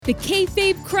The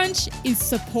Kayfabe Crunch is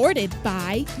supported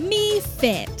by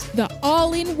MeFit, the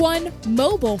all-in-one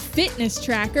mobile fitness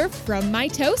tracker from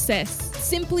Mitosis.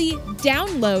 Simply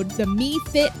download the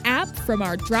MeFit app from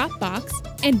our Dropbox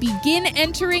and begin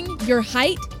entering your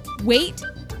height, weight,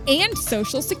 and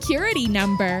social security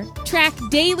number. Track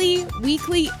daily,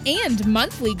 weekly, and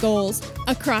monthly goals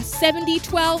across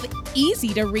 7012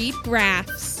 easy-to-read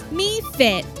graphs.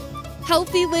 MeFit.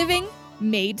 Healthy living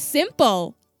made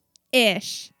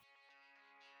simple-ish.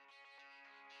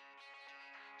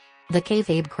 The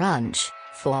Kayfabe Crunch,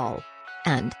 Fall,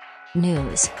 and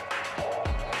News.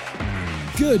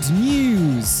 Good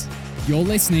news! You're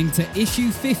listening to issue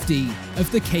 50 of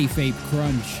the Kayfabe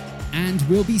Crunch, and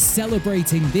we'll be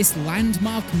celebrating this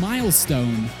landmark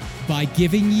milestone by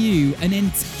giving you an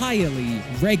entirely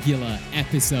regular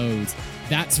episode.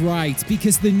 That's right,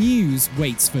 because the news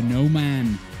waits for no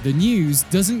man. The news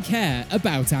doesn't care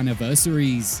about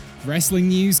anniversaries. Wrestling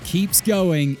news keeps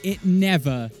going, it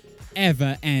never,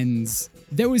 ever ends.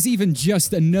 There was even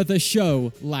just another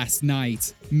show last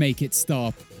night. Make it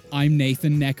stop. I'm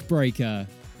Nathan Neckbreaker,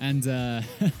 and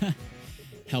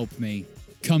help me.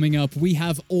 Coming up, we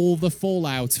have all the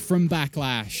fallout from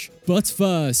Backlash. But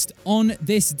first, on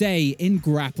this day in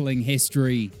grappling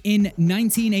history, in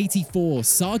 1984,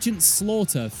 Sergeant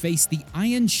Slaughter faced the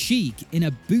Iron Sheik in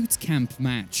a boot camp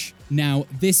match. Now,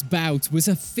 this bout was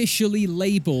officially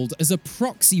labeled as a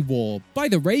proxy war by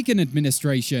the Reagan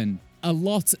administration. A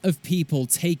lot of people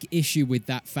take issue with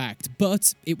that fact,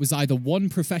 but it was either one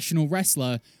professional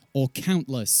wrestler or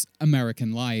countless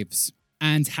American lives.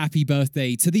 And happy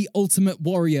birthday to the Ultimate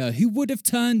Warrior, who would have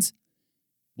turned...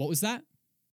 What was that?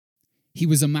 He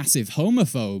was a massive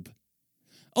homophobe.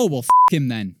 Oh, well, him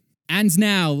then. And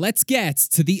now, let's get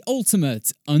to the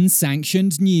ultimate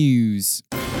unsanctioned news.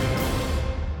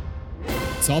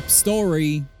 Top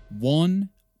story, one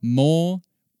more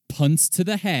punt to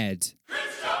the head.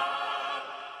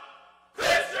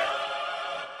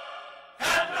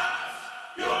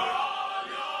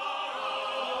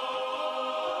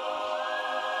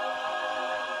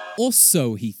 Or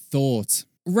so he thought.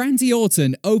 Randy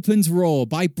Orton opened Raw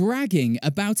by bragging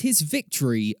about his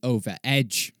victory over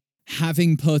Edge.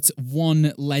 Having put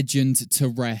one legend to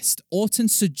rest, Orton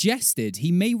suggested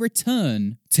he may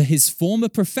return to his former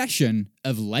profession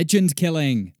of legend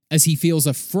killing, as he feels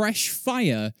a fresh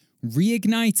fire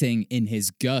reigniting in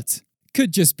his gut.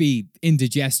 Could just be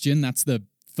indigestion, that's the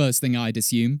first thing I'd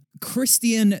assume.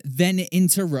 Christian then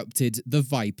interrupted the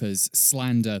Viper's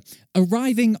slander,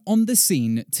 arriving on the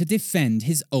scene to defend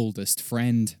his oldest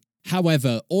friend.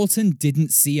 However, Orton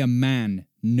didn't see a man,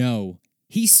 no.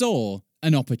 He saw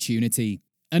an opportunity.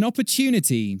 An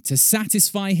opportunity to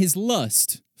satisfy his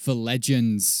lust for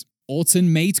legends.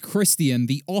 Orton made Christian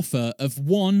the offer of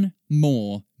one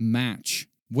more match,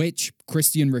 which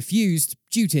Christian refused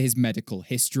due to his medical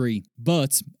history.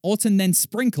 But Orton then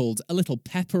sprinkled a little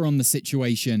pepper on the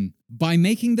situation by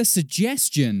making the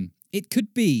suggestion it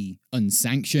could be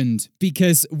unsanctioned.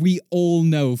 Because we all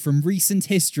know from recent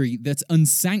history that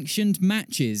unsanctioned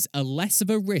matches are less of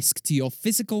a risk to your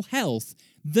physical health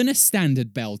than a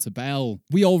standard bell-to-bell.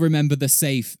 We all remember the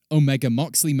safe Omega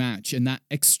Moxley match and that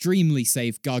extremely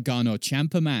safe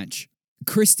Gargano-Ciampa match.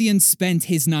 Christian spent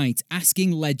his night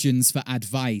asking legends for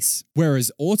advice,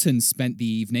 whereas Orton spent the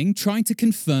evening trying to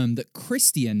confirm that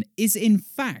Christian is in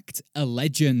fact a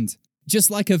legend.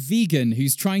 Just like a vegan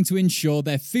who's trying to ensure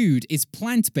their food is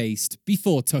plant-based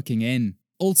before tucking in.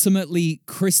 Ultimately,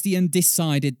 Christian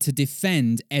decided to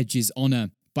defend Edge's honor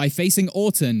by facing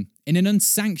Orton in an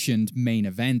unsanctioned main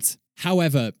event.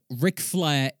 However, Ric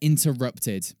Flair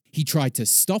interrupted. He tried to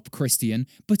stop Christian,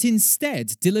 but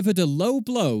instead delivered a low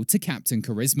blow to Captain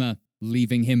Charisma,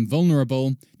 leaving him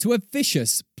vulnerable to a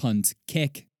vicious punt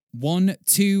kick. 1,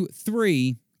 2,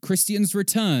 3, Christian's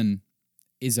return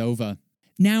is over.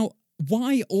 Now,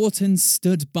 why Orton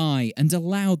stood by and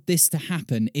allowed this to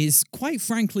happen is quite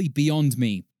frankly beyond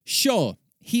me. Sure,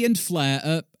 he and Flair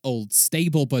are old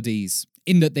stable buddies,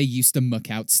 in that they used to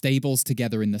muck out stables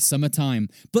together in the summertime,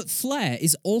 but Flair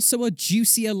is also a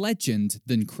juicier legend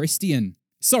than Christian.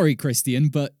 Sorry, Christian,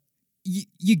 but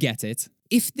you get it.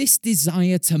 If this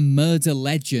desire to murder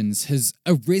legends has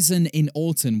arisen in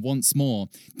Orton once more,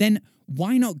 then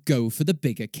why not go for the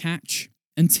bigger catch?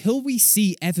 Until we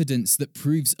see evidence that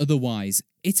proves otherwise,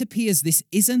 it appears this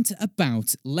isn't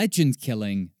about legend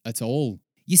killing at all.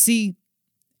 You see,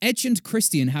 Edge and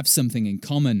Christian have something in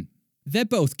common. They're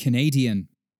both Canadian.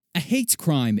 A hate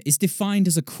crime is defined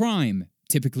as a crime,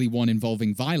 typically one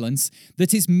involving violence,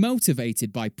 that is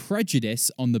motivated by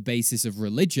prejudice on the basis of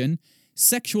religion,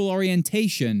 sexual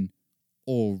orientation,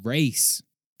 or race.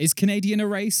 Is Canadian a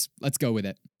race? Let's go with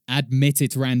it. Admit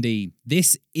it, Randy.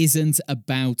 This isn't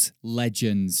about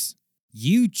legends.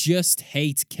 You just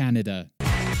hate Canada.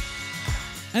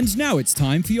 And now it's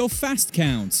time for your fast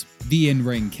count, the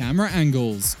in-ring camera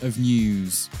angles of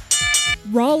news.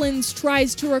 Rollins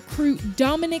tries to recruit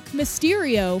Dominic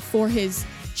Mysterio for his,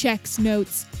 checks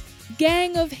notes,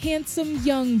 gang of handsome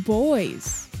young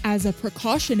boys. As a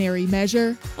precautionary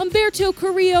measure, Humberto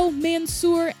Carrillo,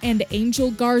 Mansoor, and Angel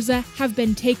Garza have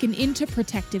been taken into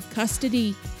protective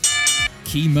custody.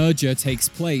 Key merger takes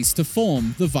place to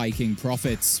form the Viking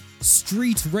Profits.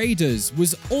 Street Raiders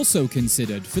was also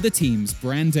considered for the team's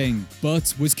branding,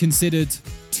 but was considered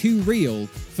too real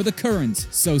for the current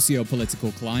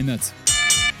socio-political climate.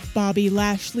 Bobby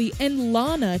Lashley and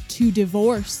Lana to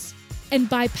divorce. And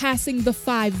by passing the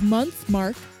 5-month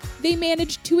mark, they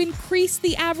managed to increase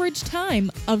the average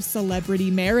time of celebrity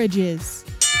marriages.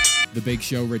 The Big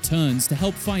Show returns to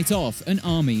help fight off an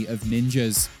army of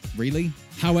ninjas. Really?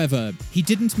 However, he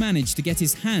didn't manage to get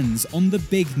his hands on the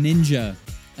big ninja.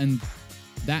 And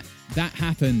that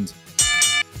happened.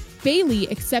 Bayley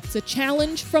accepts a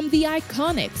challenge from the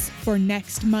Iconics for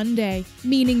next Monday,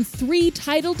 meaning 3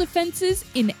 title defenses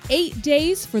in 8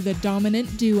 days for the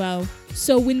dominant duo.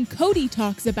 So when Cody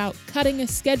talks about cutting a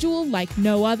schedule like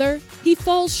no other, he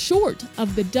falls short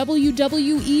of the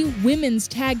WWE Women's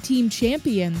Tag Team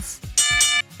Champions.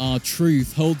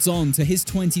 R-Truth holds on to his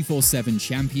 24/7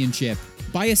 championship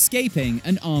by escaping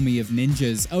an army of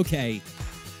ninjas. Okay,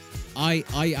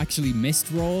 I actually missed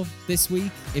Raw this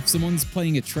week. If someone's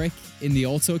playing a trick in the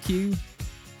auto queue,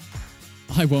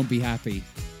 I won't be happy.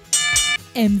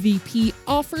 MVP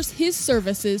offers his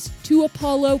services to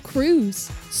Apollo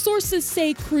Crews. Sources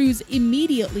say Crews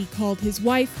immediately called his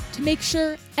wife to make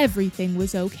sure everything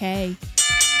was okay.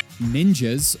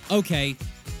 Ninjas? Okay.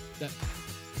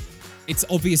 It's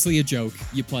obviously a joke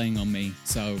you're playing on me,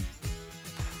 so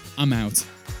I'm out.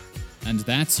 And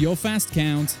that's your fast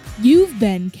count. You've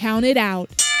been counted out.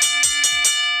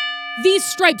 These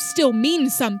stripes still mean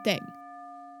something.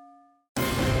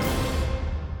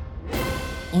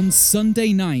 On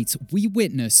Sunday night, we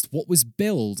witnessed what was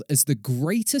billed as the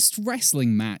greatest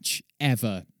wrestling match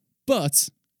ever. But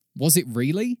was it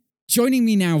really? Joining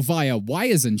me now via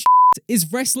wires and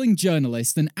is wrestling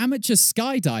journalist and amateur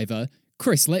skydiver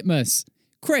Chris Litmus.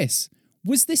 Chris,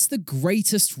 was this the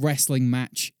greatest wrestling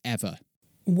match ever?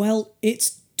 Well,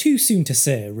 it's too soon to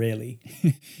say, really.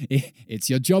 It's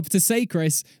your job to say,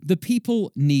 Chris. The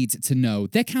people need to know.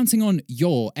 They're counting on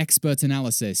your expert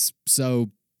analysis,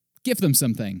 so give them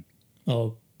something.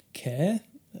 Okay.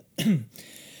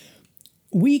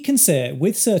 We can say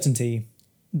with certainty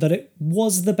that it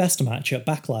was the best match at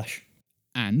Backlash.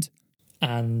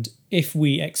 And if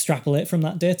we extrapolate from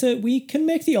that data, we can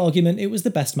make the argument it was the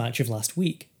best match of last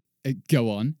week. Go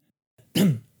on.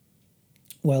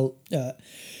 Well,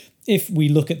 if we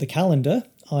look at the calendar,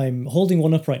 I'm holding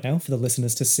one up right now for the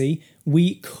listeners to see,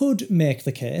 we could make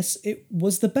the case it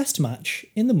was the best match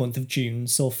in the month of June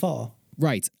so far.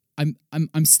 Right.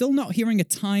 I'm still not hearing a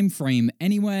time frame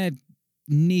anywhere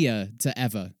near to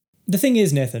ever. The thing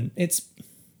is, Nathan,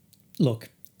 look,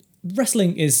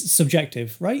 wrestling is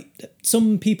subjective, right?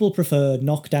 Some people prefer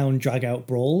knockdown, drag-out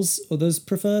brawls, others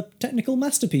prefer technical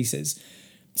masterpieces.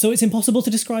 So it's impossible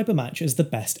to describe a match as the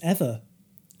best ever.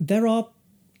 There are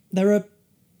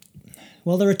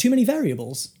too many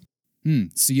variables.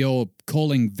 So you're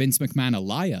calling Vince McMahon a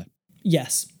liar?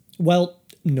 Yes. Well,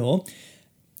 no.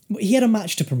 He had a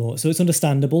match to promote, so it's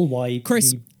understandable why...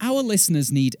 Chris, our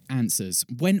listeners need answers.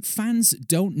 When fans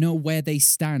don't know where they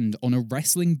stand on a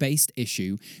wrestling-based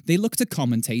issue, they look to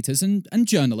commentators and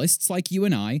journalists like you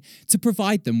and I to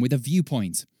provide them with a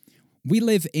viewpoint. We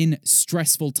live in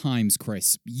stressful times,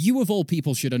 Chris. You of all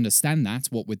people should understand that,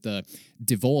 what with the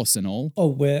divorce and all. Oh,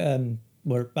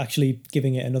 we're actually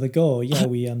giving it another go. Yeah,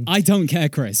 I don't care,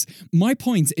 Chris. My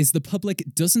point is the public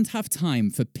doesn't have time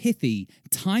for pithy,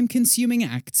 time-consuming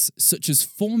acts such as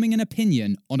forming an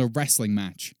opinion on a wrestling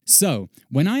match. So,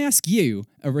 when I ask you,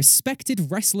 a respected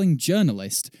wrestling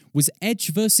journalist, was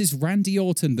Edge versus Randy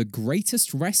Orton the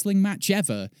greatest wrestling match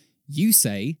ever, you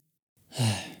say...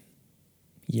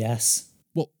 Yes.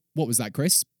 What was that,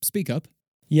 Chris? Speak up.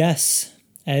 Yes.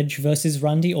 Edge versus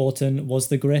Randy Orton was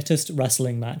the greatest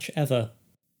wrestling match ever.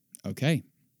 Okay.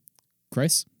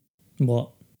 Chris?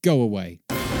 What? Go away.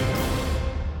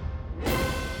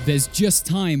 There's just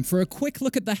time for a quick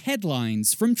look at the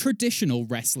headlines from traditional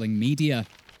wrestling media.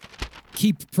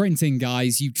 Keep printing,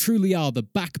 guys. You truly are the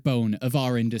backbone of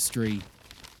our industry.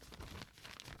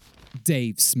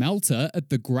 Dave Smelter at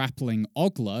the Grappling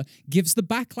Ogler gives the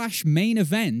Backlash main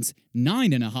event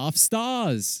 9.5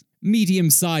 stars.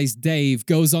 Medium-sized Dave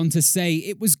goes on to say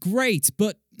it was great,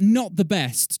 but not the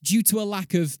best due to a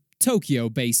lack of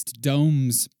Tokyo-based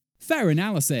domes. Fair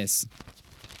analysis.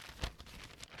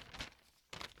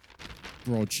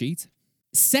 Broadsheet.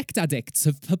 Sect Addicts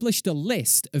have published a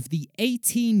list of the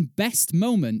 18 best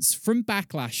moments from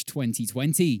Backlash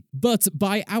 2020. But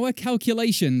by our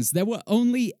calculations, there were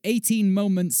only 18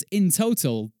 moments in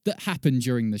total that happened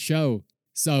during the show.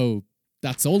 So,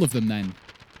 that's all of them then.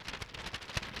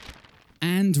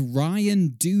 And Ryan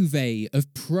Duvet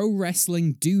of Pro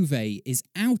Wrestling Duvet is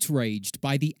outraged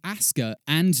by the Asuka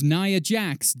and Nia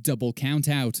Jax double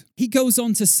countout. He goes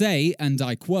on to say, and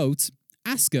I quote,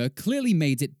 "Asuka clearly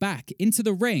made it back into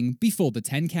the ring before the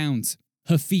 10 count.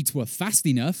 Her feet were fast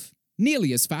enough,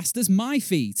 nearly as fast as my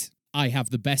feet. I have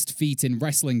the best feet in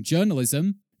wrestling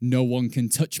journalism. No one can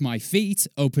touch my feet,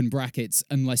 open brackets,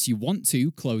 unless you want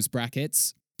to, close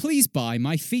brackets. Please buy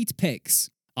my feet pics.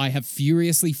 I have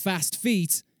furiously fast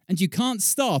feet, and you can't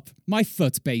stop my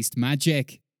foot-based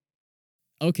magic."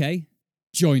 Okay.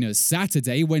 Join us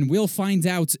Saturday when we'll find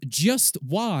out just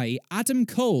why Adam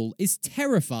Cole is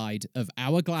terrified of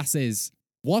hourglasses.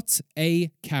 What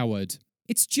a coward.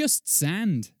 It's just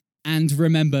sand. And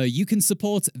remember, you can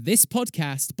support this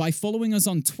podcast by following us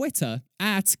on Twitter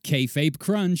at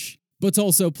KayfabeCrunch. But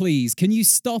also, please, can you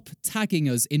stop tagging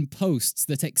us in posts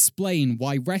that explain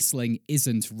why wrestling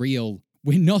isn't real?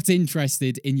 We're not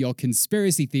interested in your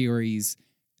conspiracy theories.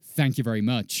 Thank you very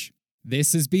much.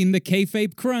 This has been the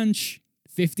Kayfabe Crunch.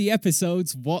 50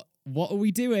 episodes, what are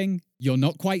we doing? You're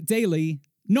not quite daily,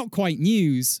 not quite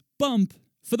news, bump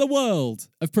for the world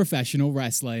of professional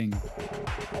wrestling.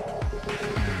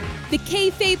 The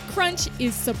Kayfabe Crunch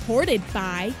is supported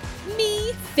by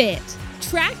MeFit.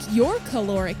 Track your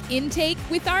caloric intake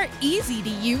with our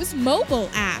easy-to-use mobile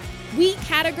app. We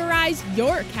categorize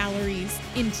your calories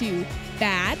into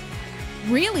bad,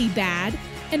 really bad,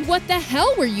 and what the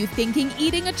hell were you thinking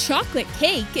eating a chocolate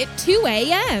cake at 2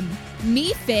 a.m.?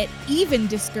 MeFit even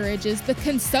discourages the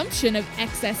consumption of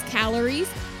excess calories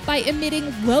by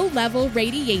emitting low-level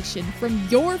radiation from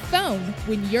your phone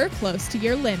when you're close to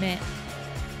your limit.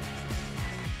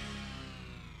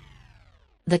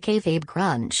 The Kayfabe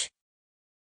Crunch.